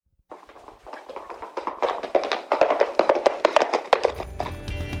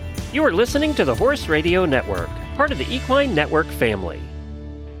You are listening to the Horse Radio Network, part of the Equine Network family.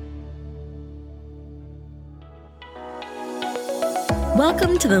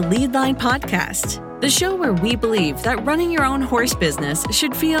 Welcome to the Leadline podcast, the show where we believe that running your own horse business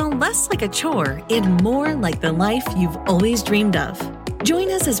should feel less like a chore and more like the life you've always dreamed of.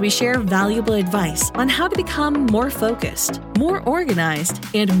 Join us as we share valuable advice on how to become more focused, more organized,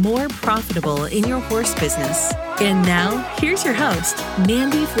 and more profitable in your horse business. And now, here's your host,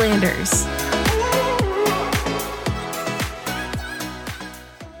 Mandy Flanders.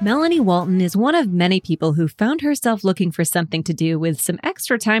 Melanie Walton is one of many people who found herself looking for something to do with some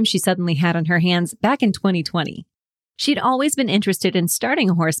extra time she suddenly had on her hands back in 2020. She'd always been interested in starting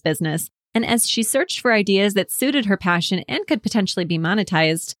a horse business, and as she searched for ideas that suited her passion and could potentially be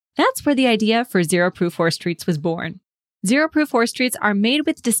monetized, that's where the idea for Zero Proof Horse Treats was born. Zero Proof Horse Treats are made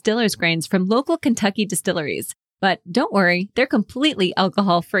with distiller's grains from local Kentucky distilleries, but don't worry, they're completely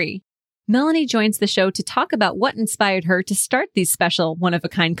alcohol-free. Melanie joins the show to talk about what inspired her to start these special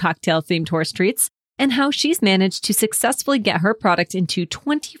one-of-a-kind cocktail-themed horse treats and how she's managed to successfully get her product into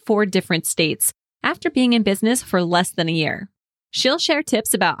 24 different states after being in business for less than a year. She'll share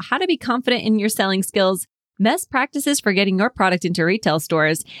tips about how to be confident in your selling skills, best practices for getting your product into retail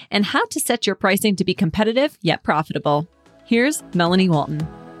stores, and how to set your pricing to be competitive yet profitable. Here's Melanie Walton.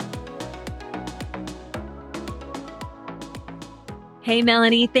 Hey,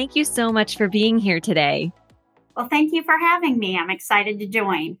 Melanie, thank you so much for being here today. Well, thank you for having me. I'm excited to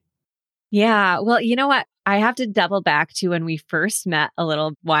join. Yeah, well, you know what? I have to double back to when we first met a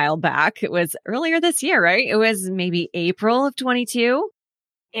little while back. It was earlier this year, right? It was maybe April of 22.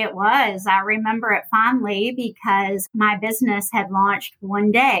 It was. I remember it fondly because my business had launched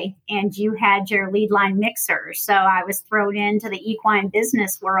one day and you had your Leadline mixer. So I was thrown into the equine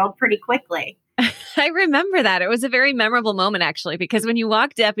business world pretty quickly. I remember that. It was a very memorable moment, actually, because when you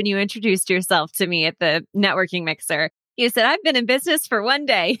walked up and you introduced yourself to me at the networking mixer, you said, I've been in business for one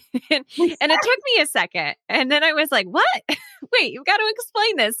day. And it took me a second. And then I was like, what? Wait, you've got to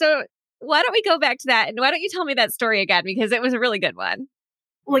explain this. So why don't we go back to that? And why don't you tell me that story again? Because it was a really good one.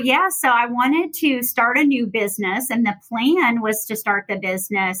 Well, yeah. So I wanted to start a new business and the plan was to start the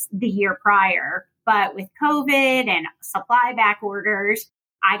business the year prior. But with COVID and supply back orders,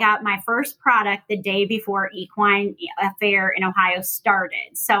 I got my first product the day before Equine Fair in Ohio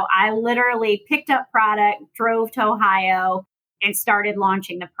started. So I literally picked up product, drove to Ohio, and started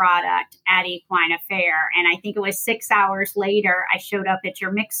launching the product at Equine Fair. And I think it was 6 hours later, I showed up at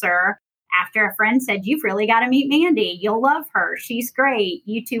your mixer after a friend said, you've really got to meet Mandy. You'll love her. She's great.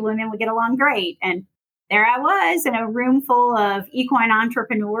 You two women would get along great. And there I was in a room full of equine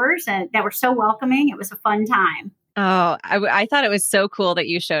entrepreneurs and that were so welcoming. It was a fun time. Oh, I thought it was so cool that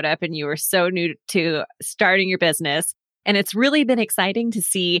you showed up and you were so new to starting your business. And it's really been exciting to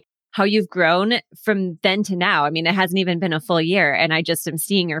see how you've grown from then to now. I mean, it hasn't even been a full year. And I just am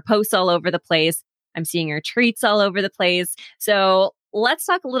seeing your posts all over the place. I'm seeing your treats all over the place. So let's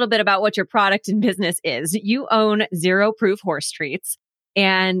talk a little bit about what your product and business is. You own Zero Proof Horse Treats.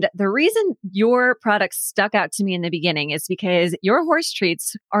 And the reason your product stuck out to me in the beginning is because your horse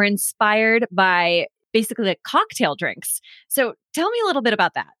treats are inspired by basically like cocktail drinks. So tell me a little bit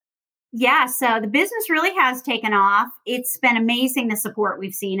about that. Yeah, so the business really has taken off. It's been amazing the support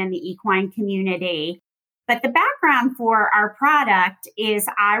we've seen in the equine community. But the background for our product is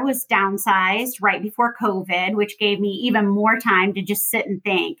I was downsized right before COVID, which gave me even more time to just sit and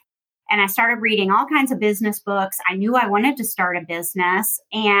think. And I started reading all kinds of business books. I knew I wanted to start a business.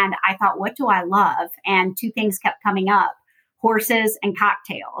 And I thought, what do I love? And two things kept coming up, horses and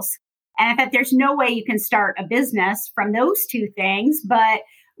cocktails. And I thought there's no way you can start a business from those two things, but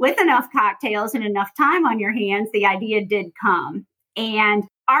with enough cocktails and enough time on your hands, the idea did come. And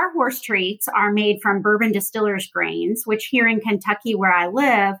our horse treats are made from bourbon distiller's grains, which here in Kentucky where I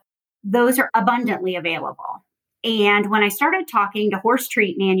live, those are abundantly available. And when I started talking to horse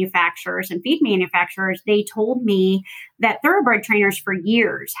treat manufacturers and feed manufacturers, they told me that thoroughbred trainers for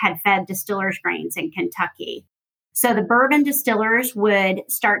years had fed distiller's grains in Kentucky. So the bourbon distillers would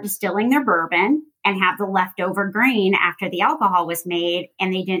start distilling their bourbon and have the leftover grain after the alcohol was made,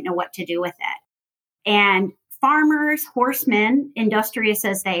 and they didn't know what to do with it. And farmers, horsemen, industrious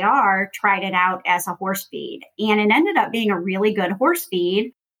as they are, tried it out as a horse feed. And it ended up being a really good horse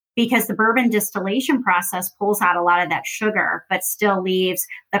feed because the bourbon distillation process pulls out a lot of that sugar, but still leaves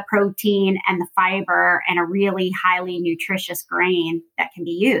the protein and the fiber and a really highly nutritious grain that can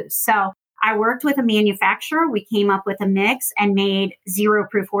be used. So I worked with a manufacturer. We came up with a mix and made Zero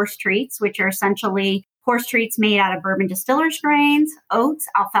Proof Horse Treats, which are essentially horse treats made out of bourbon distillers grains, oats,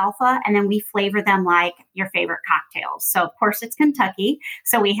 alfalfa, and then we flavor them like your favorite cocktails. So, of course, it's Kentucky.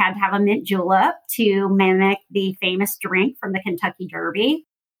 So we had to have a mint julep to mimic the famous drink from the Kentucky Derby,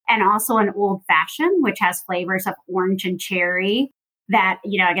 and also an old fashioned, which has flavors of orange and cherry that,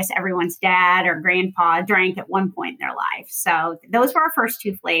 I guess everyone's dad or grandpa drank at one point in their life. So those were our first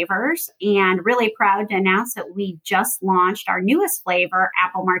two flavors, and really proud to announce that we just launched our newest flavor,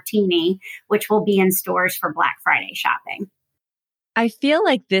 Apple Martini, which will be in stores for Black Friday shopping. I feel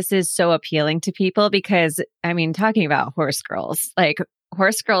like this is so appealing to people because, talking about horse girls, like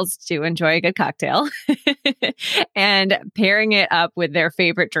horse girls do enjoy a good cocktail and pairing it up with their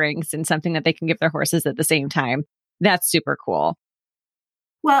favorite drinks and something that they can give their horses at the same time. That's super cool.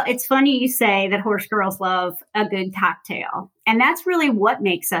 Well, it's funny you say that horse girls love a good cocktail. And that's really what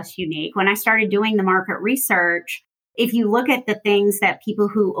makes us unique. When I started doing the market research, if you look at the things that people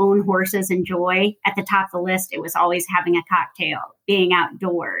who own horses enjoy, at the top of the list, it was always having a cocktail, being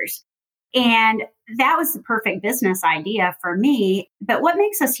outdoors. And that was the perfect business idea for me. But what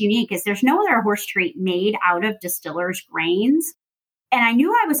makes us unique is there's no other horse treat made out of distillers' grains. And I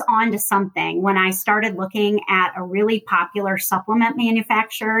knew I was on to something when I started looking at a really popular supplement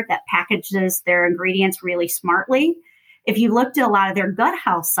manufacturer that packages their ingredients really smartly. If you looked at a lot of their gut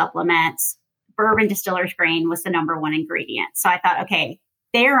health supplements, bourbon distillers grain was the number one ingredient. So I thought, okay,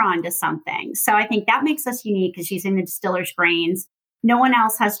 they're on to something. So I think that makes us unique is using the distillers grains. No one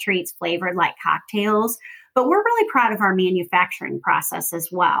else has treats flavored like cocktails, but we're really proud of our manufacturing process as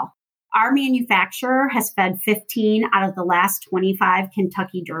well. Our manufacturer has fed 15 out of the last 25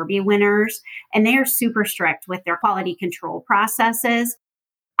 Kentucky Derby winners, and they are super strict with their quality control processes.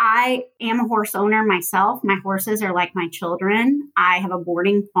 I am a horse owner myself. My horses are like my children. I have a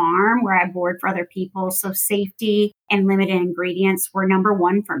boarding farm where I board for other people. So safety and limited ingredients were number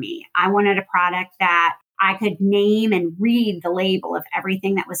one for me. I wanted a product that I could name and read the label of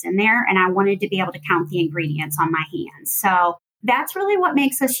everything that was in there, and I wanted to be able to count the ingredients on my hands. So that's really what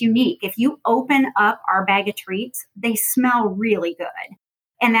makes us unique. If you open up our bag of treats, they smell really good.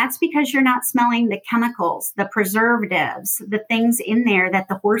 And that's because you're not smelling the chemicals, the preservatives, the things in there that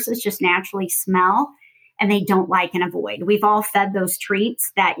the horses just naturally smell and they don't like and avoid. We've all fed those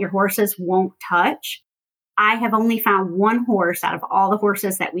treats that your horses won't touch. I have only found one horse out of all the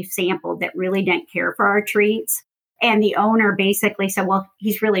horses that we've sampled that really didn't care for our treats. And the owner basically said, well,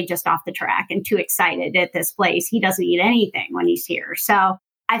 he's really just off the track and too excited at this place. He doesn't eat anything when he's here. So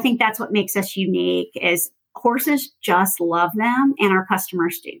I think that's what makes us unique is horses just love them and our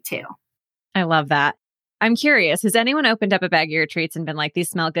customers do too. I love that. I'm curious, has anyone opened up a bag of your treats and been like, these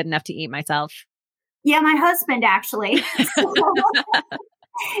smell good enough to eat myself? Yeah, my husband actually.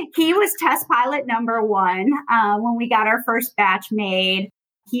 He was test pilot number one when we got our first batch made.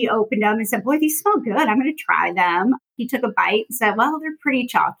 He opened them and said, boy, these smell good. I'm going to try them. He took a bite and said, well, they're pretty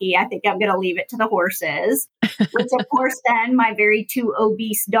chalky. I think I'm going to leave it to the horses. Which, of course, then my very two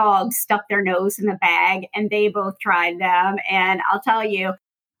obese dogs stuck their nose in the bag and they both tried them. And I'll tell you,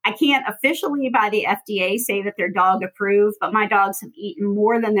 I can't officially by the FDA say that they're dog approved, but my dogs have eaten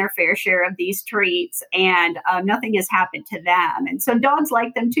more than their fair share of these treats and nothing has happened to them. And so dogs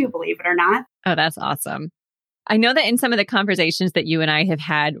like them too, believe it or not. Oh, that's awesome. I know that in some of the conversations that you and I have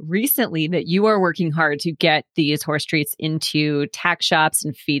had recently that you are working hard to get these horse treats into tack shops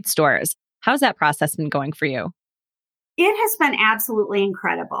and feed stores. How's that process been going for you? It has been absolutely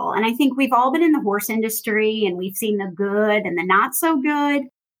incredible. And I think we've all been in the horse industry and we've seen the good and the not so good,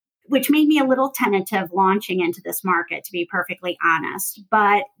 which made me a little tentative launching into this market, to be perfectly honest.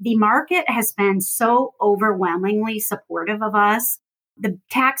 But the market has been so overwhelmingly supportive of us. The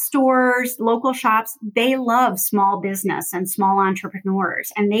tack stores, local shops, they love small business and small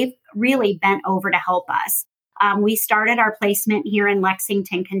entrepreneurs, and they've really bent over to help us. We started our placement here in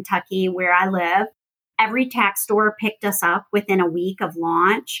Lexington, Kentucky, where I live. Every tack store picked us up within a week of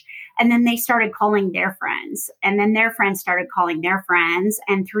launch, and then they started calling their friends, and then their friends started calling their friends.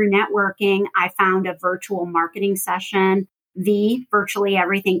 And through networking, I found a virtual marketing session, the Virtually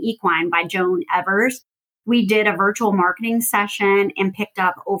Everything Equine by Joan Evers. We did a virtual marketing session and picked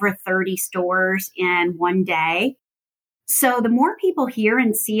up over 30 stores in one day. So the more people hear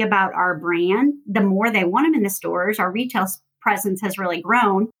and see about our brand, the more they want them in the stores. Our retail presence has really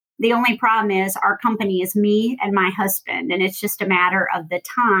grown. The only problem is our company is me and my husband, and it's just a matter of the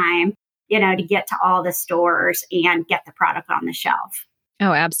time, to get to all the stores and get the product on the shelf.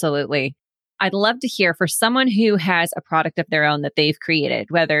 Oh, absolutely. I'd love to hear for someone who has a product of their own that they've created,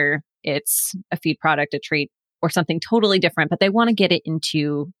 whether it's a feed product, a treat, or something totally different, but they want to get it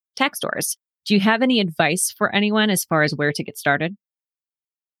into tack stores. Do you have any advice for anyone as far as where to get started?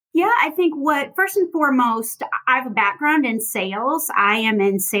 Yeah, I think first and foremost, I have a background in sales. I am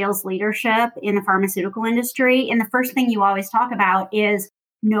in sales leadership in the pharmaceutical industry. And the first thing you always talk about is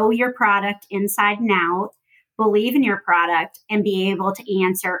know your product inside and out, believe in your product, and be able to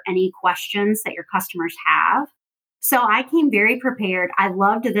answer any questions that your customers have. So I came very prepared. I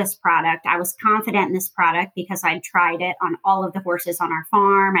loved this product. I was confident in this product because I'd tried it on all of the horses on our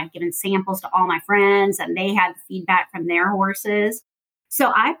farm. I'd given samples to all my friends and they had feedback from their horses.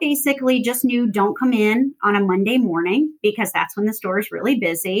 So I basically just knew don't come in on a Monday morning because that's when the store is really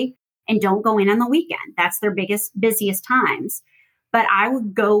busy, and don't go in on the weekend. That's their busiest times. But I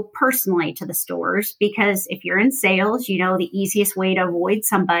would go personally to the stores because if you're in sales, the easiest way to avoid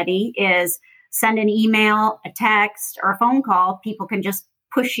somebody is send an email, a text, or a phone call. People can just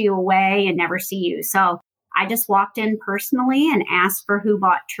push you away and never see you. So I just walked in personally and asked for who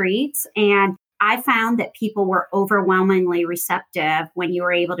bought treats. And I found that people were overwhelmingly receptive when you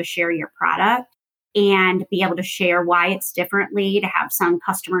were able to share your product and be able to share why it's differently, to have some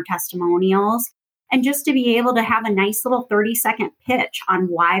customer testimonials, and just to be able to have a nice little 30-second pitch on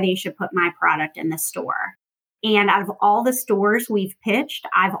why they should put my product in the store. And out of all the stores we've pitched,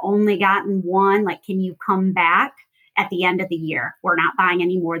 I've only gotten one, like, can you come back at the end of the year? We're not buying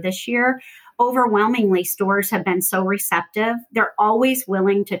any more this year. Overwhelmingly, stores have been so receptive. They're always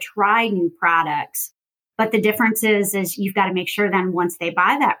willing to try new products. But the difference is you've got to make sure then once they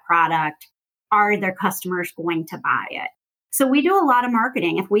buy that product, are their customers going to buy it? So we do a lot of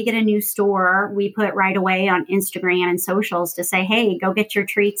marketing. If we get a new store, we put right away on Instagram and socials to say, hey, go get your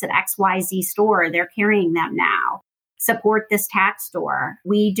treats at XYZ store. They're carrying them now. Support this Tack store.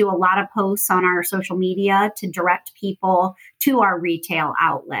 We do a lot of posts on our social media to direct people to our retail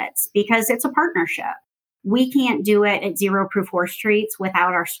outlets because it's a partnership. We can't do it at Zero Proof Horse Treats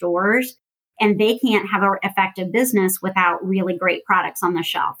without our stores, and they can't have an effective business without really great products on the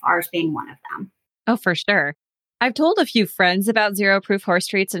shelf, ours being one of them. Oh, for sure. I've told a few friends about Zero Proof Horse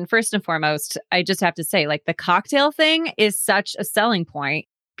Treats. And first and foremost, I just have to say, like, the cocktail thing is such a selling point.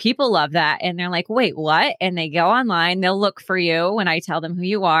 People love that. And they're like, wait, what? And they go online, they'll look for you when I tell them who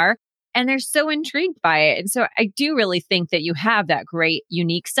you are. And they're so intrigued by it. And so I do really think that you have that great,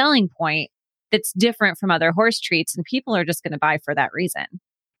 unique selling point that's different from other horse treats. And people are just going to buy for that reason.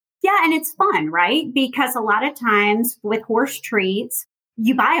 Yeah. And it's fun, right? Because a lot of times with horse treats,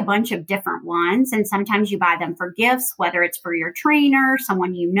 you buy a bunch of different ones, and sometimes you buy them for gifts, whether it's for your trainer,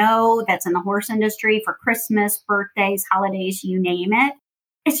 someone that's in the horse industry, for Christmas, birthdays, holidays, you name it.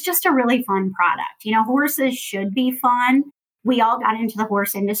 It's just a really fun product. Horses should be fun. We all got into the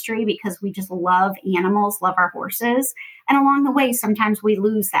horse industry because we just love animals, love our horses. And along the way, sometimes we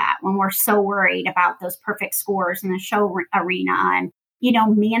lose that when we're so worried about those perfect scores in the show arena and,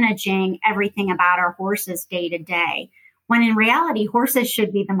 managing everything about our horses day to day. When in reality, horses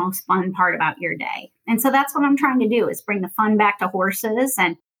should be the most fun part about your day. And so that's what I'm trying to do, is bring the fun back to horses.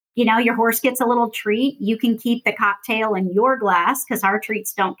 And, your horse gets a little treat. You can keep the cocktail in your glass because our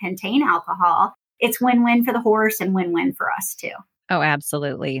treats don't contain alcohol. It's win-win for the horse and win-win for us too. Oh,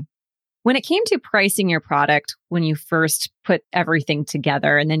 absolutely. When it came to pricing your product, when you first put everything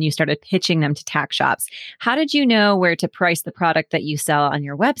together and then you started pitching them to tack shops, how did you know where to price the product that you sell on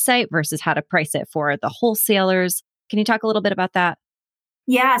your website versus how to price it for the wholesalers? Can you talk a little bit about that?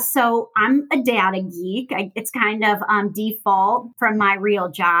 Yeah, so I'm a data geek. It's kind of default from my real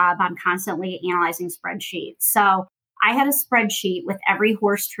job. I'm constantly analyzing spreadsheets. So I had a spreadsheet with every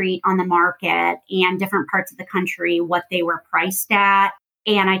horse treat on the market and different parts of the country, what they were priced at.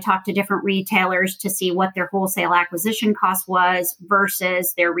 And I talked to different retailers to see what their wholesale acquisition cost was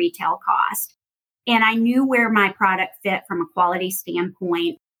versus their retail cost. And I knew where my product fit from a quality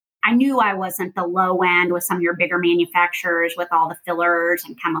standpoint. I knew I wasn't the low end with some of your bigger manufacturers with all the fillers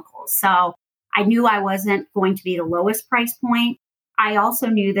and chemicals. So I knew I wasn't going to be the lowest price point. I also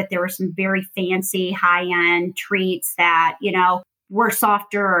knew that there were some very fancy high-end treats that, were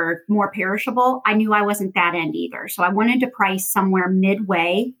softer or more perishable. I knew I wasn't that end either. So I wanted to price somewhere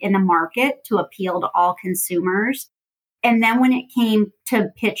midway in the market to appeal to all consumers. And then when it came to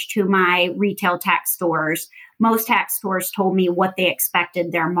pitch to my retail tack stores, most tack stores told me what they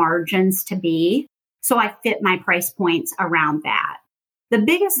expected their margins to be. So I fit my price points around that. The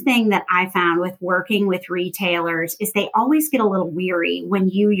biggest thing that I found with working with retailers is they always get a little weary when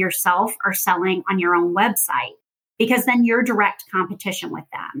you yourself are selling on your own website, because then you're direct competition with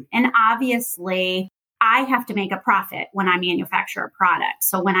them. And obviously, I have to make a profit when I manufacture a product.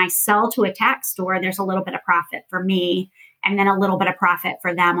 So when I sell to a tack store, there's a little bit of profit for me and then a little bit of profit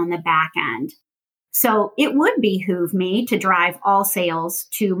for them on the back end. So it would behoove me to drive all sales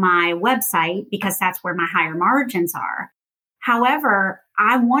to my website because that's where my higher margins are. However,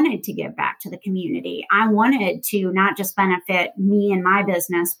 I wanted to give back to the community. I wanted to not just benefit me and my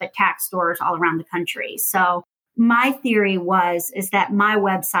business, but tack stores all around the country. So my theory is that my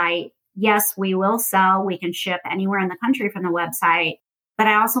website, yes, we will sell. We can ship anywhere in the country from the website. But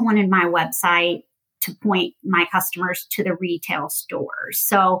I also wanted my website to point my customers to the retail stores.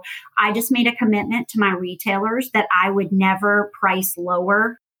 So I just made a commitment to my retailers that I would never price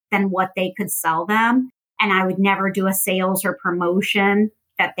lower than what they could sell them. And I would never do a sales or promotion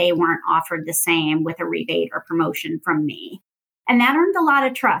that they weren't offered the same with a rebate or promotion from me. And that earned a lot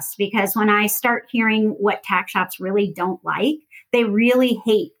of trust, because when I start hearing what tack shops really don't like, they really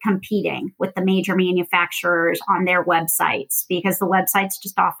hate competing with the major manufacturers on their websites, because the websites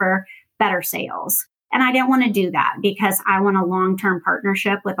just offer better sales. And I didn't want to do that, because I want a long-term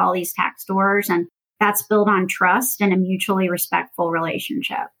partnership with all these tack stores. And that's built on trust and a mutually respectful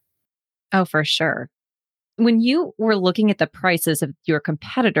relationship. Oh, for sure. When you were looking at the prices of your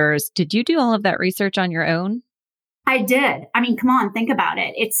competitors, did you do all of that research on your own? I did. I mean, come on, think about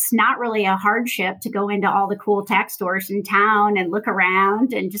it. It's not really a hardship to go into all the cool tack stores in town and look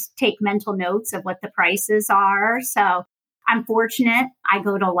around and just take mental notes of what the prices are. So I'm fortunate. I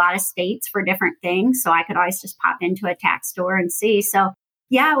go to a lot of states for different things, so I could always just pop into a tack store and see. So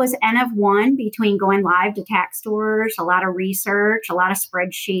yeah, it was N of one between going live to tack stores, a lot of research, a lot of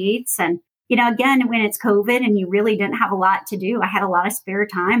spreadsheets. And, again, when it's COVID and you really didn't have a lot to do, I had a lot of spare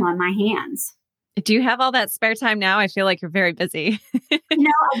time on my hands. Do you have all that spare time now? I feel like you're very busy.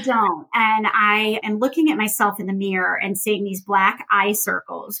 No, I don't. And I am looking at myself in the mirror and seeing these black eye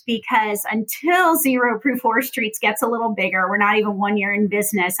circles, because until Zero Proof Horse Treats gets a little bigger, we're not even 1 year in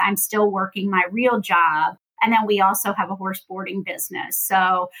business, I'm still working my real job. And then we also have a horse boarding business.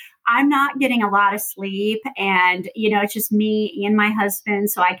 So I'm not getting a lot of sleep. And, it's just me and my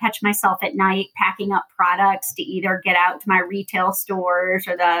husband. So I catch myself at night packing up products to either get out to my retail stores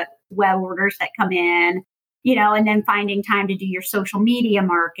or the web orders that come in, and then finding time to do your social media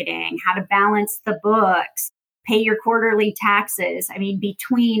marketing, how to balance the books, pay your quarterly taxes. I mean,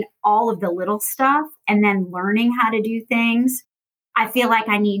 between all of the little stuff and then learning how to do things, I feel like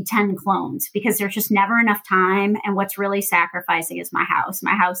I need 10 clones, because there's just never enough time. And what's really sacrificing is my house.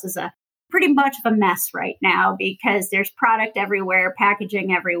 My house is a pretty much of a mess right now, because there's product everywhere,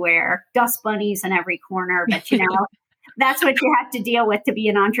 packaging everywhere, dust bunnies in every corner. But, that's what you have to deal with to be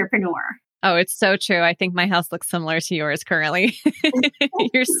an entrepreneur. Oh, it's so true. I think my house looks similar to yours currently.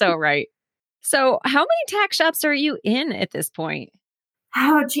 You're so right. So how many tack shops are you in at this point?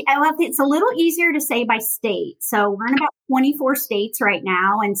 Oh, gee, it's a little easier to say by state. So we're in about 24 states right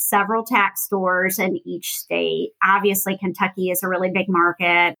now, and several tack stores in each state. Obviously, Kentucky is a really big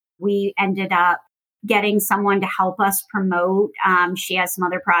market. We ended up getting someone to help us promote. She has some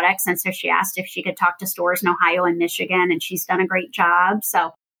other products. And so she asked if she could talk to stores in Ohio and Michigan, and she's done a great job.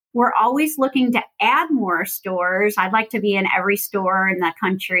 So we're always looking to add more stores. I'd like to be in every store in the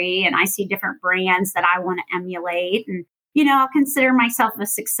country, and I see different brands that I want to emulate. And I'll consider myself a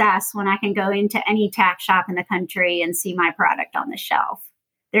success when I can go into any tack shop in the country and see my product on the shelf.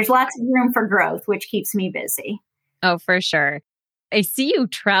 There's lots of room for growth, which keeps me busy. Oh, for sure. I see you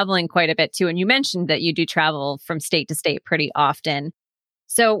traveling quite a bit too. And you mentioned that you do travel from state to state pretty often.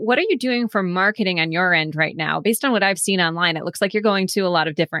 So what are you doing for marketing on your end right now? Based on what I've seen online, it looks like you're going to a lot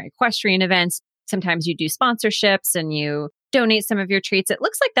of different equestrian events. Sometimes you do sponsorships and you donate some of your treats. It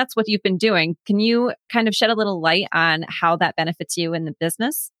looks like that's what you've been doing. Can you kind of shed a little light on how that benefits you in the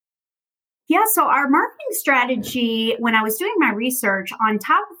business? Yeah, so our marketing strategy, when I was doing my research, on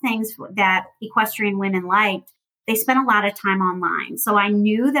top of things that equestrian women liked, they spent a lot of time online. So I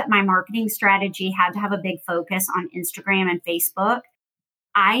knew that my marketing strategy had to have a big focus on Instagram and Facebook.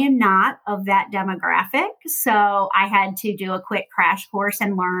 I am not of that demographic, so I had to do a quick crash course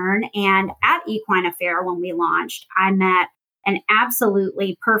and learn. And at Equine Affair, when we launched, I met an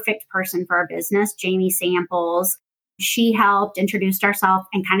absolutely perfect person for our business, Jamie Samples. She helped, introduced herself,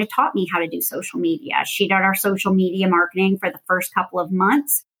 and kind of taught me how to do social media. She did our social media marketing for the first couple of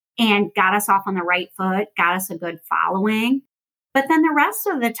months and got us off on the right foot, got us a good following. But then the rest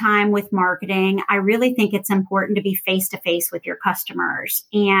of the time with marketing, I really think it's important to be face-to-face with your customers.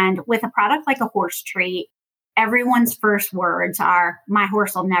 And with a product like a horse treat, everyone's first words are, "My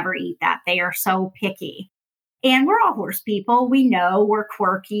horse will never eat that. They are so picky." And we're all horse people. We know we're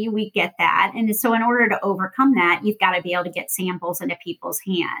quirky. We get that. And so in order to overcome that, you've got to be able to get samples into people's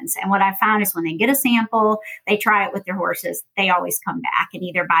hands. And what I found is when they get a sample, they try it with their horses, they always come back and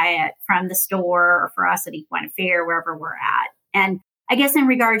either buy it from the store or for us at Equine Affair, wherever we're at. And I guess in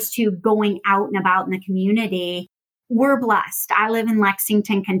regards to going out and about in the community, we're blessed. I live in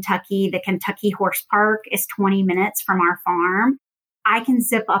Lexington, Kentucky. The Kentucky Horse Park is 20 minutes from our farm. I can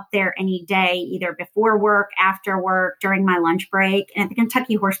zip up there any day, either before work, after work, during my lunch break. And at the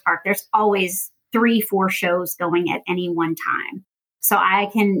Kentucky Horse Park, there's always 3-4 shows going at any one time. So I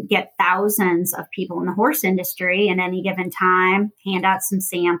can get thousands of people in the horse industry at any given time, hand out some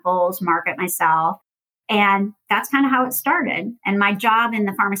samples, market myself. And that's kind of how it started. And my job in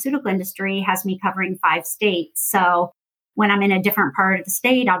the pharmaceutical industry has me covering 5 states. So when I'm in a different part of the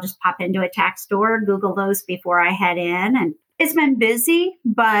state, I'll just pop into a Tack store, Google those before I head in. And it's been busy,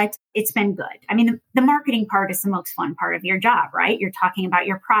 but it's been good. I mean, the marketing part is the most fun part of your job, right? You're talking about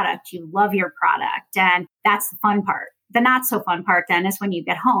your product. You love your product. And that's the fun part. The not so fun part then is when you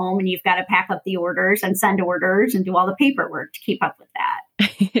get home and you've got to pack up the orders and send orders and do all the paperwork to keep up with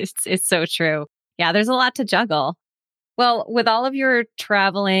that. It's so true. Yeah, there's a lot to juggle. Well, with all of your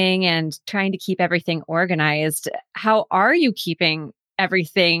traveling and trying to keep everything organized, how are you keeping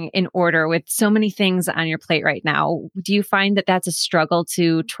everything in order with so many things on your plate right now? Do you find that that's a struggle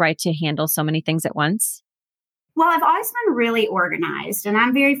to try to handle so many things at once? Well, I've always been really organized, and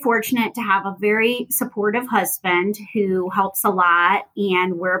I'm very fortunate to have a very supportive husband who helps a lot,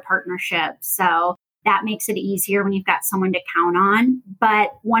 and we're a partnership. So that makes it easier when you've got someone to count on.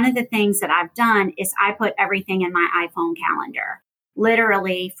 But one of the things that I've done is I put everything in my iPhone calendar,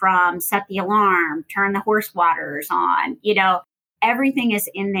 literally from set the alarm, turn the horse waters on, everything is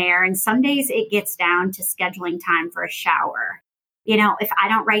in there. And some days it gets down to scheduling time for a shower. If I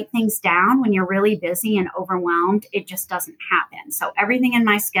don't write things down when you're really busy and overwhelmed, it just doesn't happen. So everything in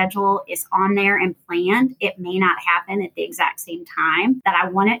my schedule is on there and planned. It may not happen at the exact same time that I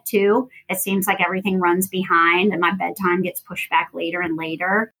want it to. It seems like everything runs behind and my bedtime gets pushed back later and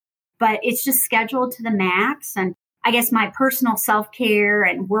later. But it's just scheduled to the max. And I guess my personal self-care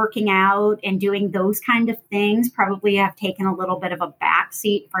and working out and doing those kind of things probably have taken a little bit of a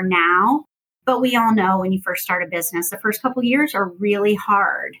backseat for now. But we all know when you first start a business, the first couple of years are really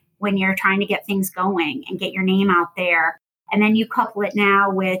hard when you're trying to get things going and get your name out there. And then you couple it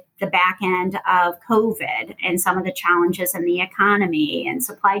now with the back end of COVID and some of the challenges in the economy and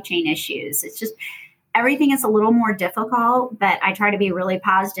supply chain issues. It's just everything is a little more difficult, but I try to be really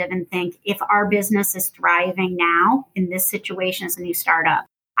positive and think if our business is thriving now in this situation as a new startup,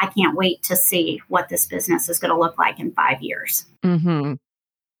 I can't wait to see what this business is going to look like in 5 years. Mm-hmm.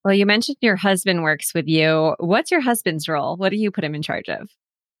 Well, you mentioned your husband works with you. What's your husband's role? What do you put him in charge of?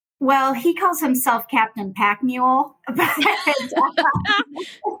 Well, he calls himself Captain Pack Mule, but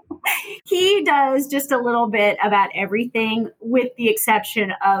he does just a little bit about everything with the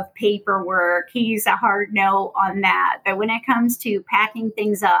exception of paperwork. He's a hard no on that. But when it comes to packing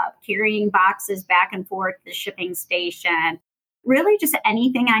things up, carrying boxes back and forth to the shipping station, really just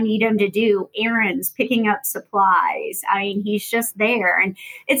anything I need him to do, errands, picking up supplies. I mean, he's just there. And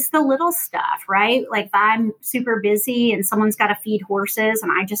it's the little stuff, right? Like if I'm super busy and someone's got to feed horses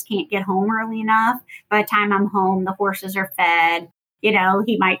and I just can't get home early enough, by the time I'm home, the horses are fed.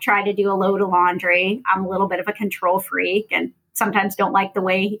 He might try to do a load of laundry. I'm a little bit of a control freak and sometimes don't like the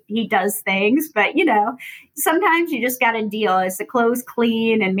way he does things. But, sometimes you just got to deal. Is the clothes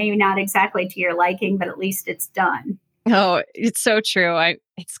clean and maybe not exactly to your liking, but at least it's done. Oh, it's so true.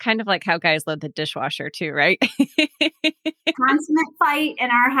 It's kind of like how guys load the dishwasher too, right? Constant fight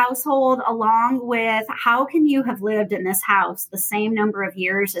in our household, along with how can you have lived in this house the same number of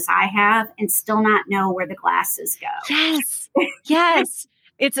years as I have and still not know where the glasses go? Yes. Yes.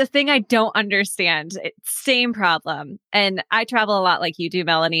 It's a thing I don't understand. Same problem. And I travel a lot like you do,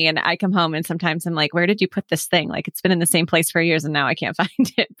 Melanie, and I come home and sometimes I'm like, where did you put this thing? Like it's been in the same place for years and now I can't find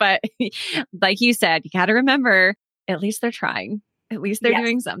it. But like you said, you got to remember, at least they're trying. At least they're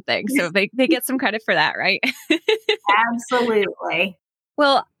doing something. So they get some credit for that, right? Absolutely.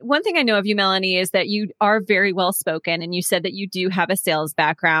 Well, one thing I know of you, Melanie, is that you are very well spoken. And you said that you do have a sales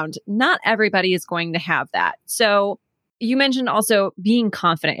background. Not everybody is going to have that. So you mentioned also being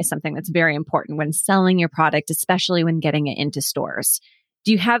confident is something that's very important when selling your product, especially when getting it into stores.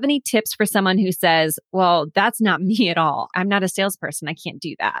 Do you have any tips for someone who says, well, that's not me at all. I'm not a salesperson. I can't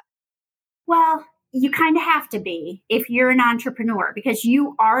do that. Well, you kind of have to be if you're an entrepreneur because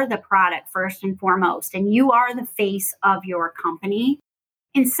you are the product first and foremost, and you are the face of your company.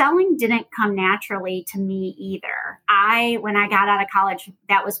 And selling didn't come naturally to me either. When I got out of college,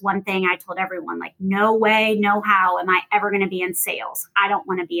 that was one thing I told everyone, like, no way, no how am I ever going to be in sales. I don't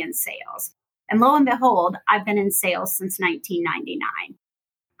want to be in sales. And lo and behold, I've been in sales since 1999.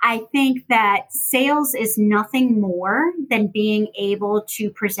 I think that sales is nothing more than being able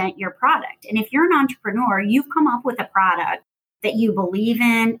to present your product. And if you're an entrepreneur, you've come up with a product that you believe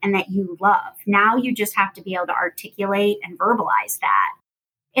in and that you love. Now you just have to be able to articulate and verbalize that.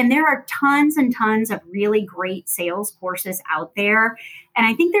 And there are tons and tons of really great sales courses out there. And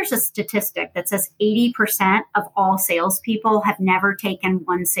I think there's a statistic that says 80% of all salespeople have never taken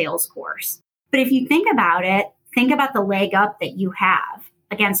one sales course. But if you think about it, think about the leg up that you have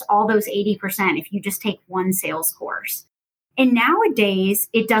against all those 80% if you just take one sales course. And nowadays,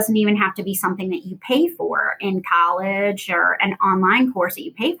 it doesn't even have to be something that you pay for in college or an online course that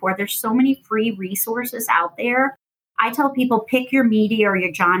you pay for. There's so many free resources out there. I tell people, pick your media or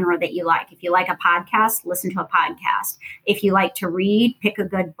your genre that you like. If you like a podcast, listen to a podcast. If you like to read, pick a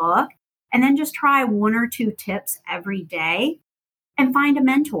good book. And then just try 1 or 2 tips every day and find a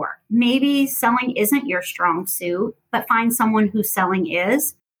mentor. Maybe selling isn't your strong suit, but find someone whose selling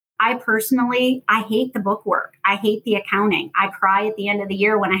is. I hate the bookwork. I hate the accounting. I cry at the end of the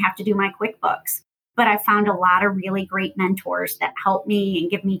year when I have to do my QuickBooks. But I found a lot of really great mentors that help me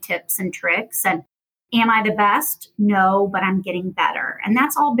and give me tips and tricks. And am I the best? No, but I'm getting better. And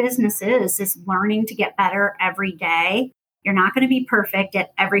that's all business is learning to get better every day. You're not going to be perfect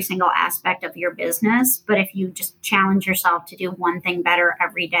at every single aspect of your business, but if you just challenge yourself to do one thing better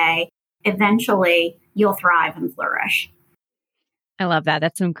every day, eventually you'll thrive and flourish. I love that.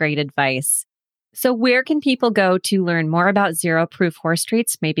 That's some great advice. So where can people go to learn more about Zero Proof horse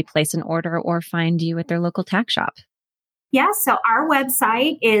treats, maybe place an order or find you at their local tack shop? Yeah, so our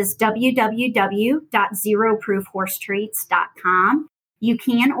website is www.zeroproofhorsetreats.com. You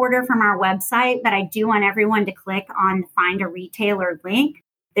can order from our website, but I do want everyone to click on the Find a Retailer link.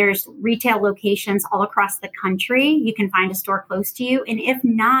 There's retail locations all across the country. You can find a store close to you. And if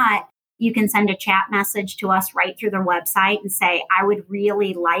not, you can send a chat message to us right through the website and say, I would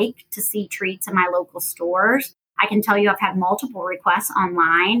really like to see treats in my local stores. I can tell you I've had multiple requests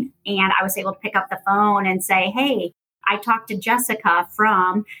online, and I was able to pick up the phone and say, hey, I talked to Jessica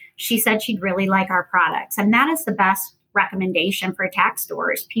she said she'd really like our products. And that is the best recommendation for a tack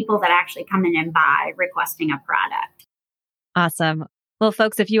store is people that actually come in and buy requesting a product. Awesome. Well,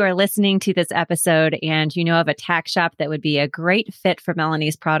 folks, if you are listening to this episode and you know of a tack shop that would be a great fit for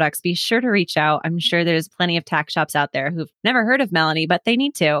Melanie's products, be sure to reach out. I'm sure there's plenty of tack shops out there who've never heard of Melanie, but they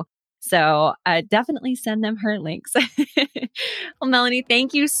need to. So definitely send them her links. Well, Melanie,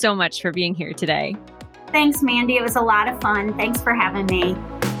 thank you so much for being here today. Thanks, Mandy. It was a lot of fun. Thanks for having me.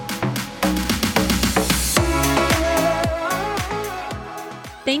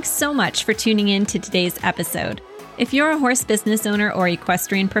 Thanks so much for tuning in to today's episode. If you're a horse business owner or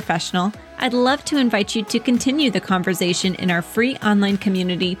equestrian professional, I'd love to invite you to continue the conversation in our free online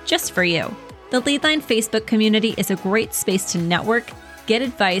community just for you. The Leadline Facebook community is a great space to network, get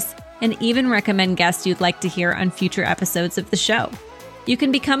advice, and even recommend guests you'd like to hear on future episodes of the show. You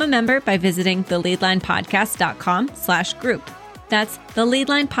can become a member by visiting theleadlinepodcast.com/group. That's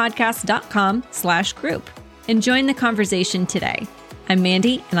theleadlinepodcast.com/group. And join the conversation today. I'm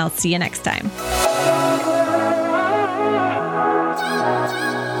Mandy, and I'll see you next time.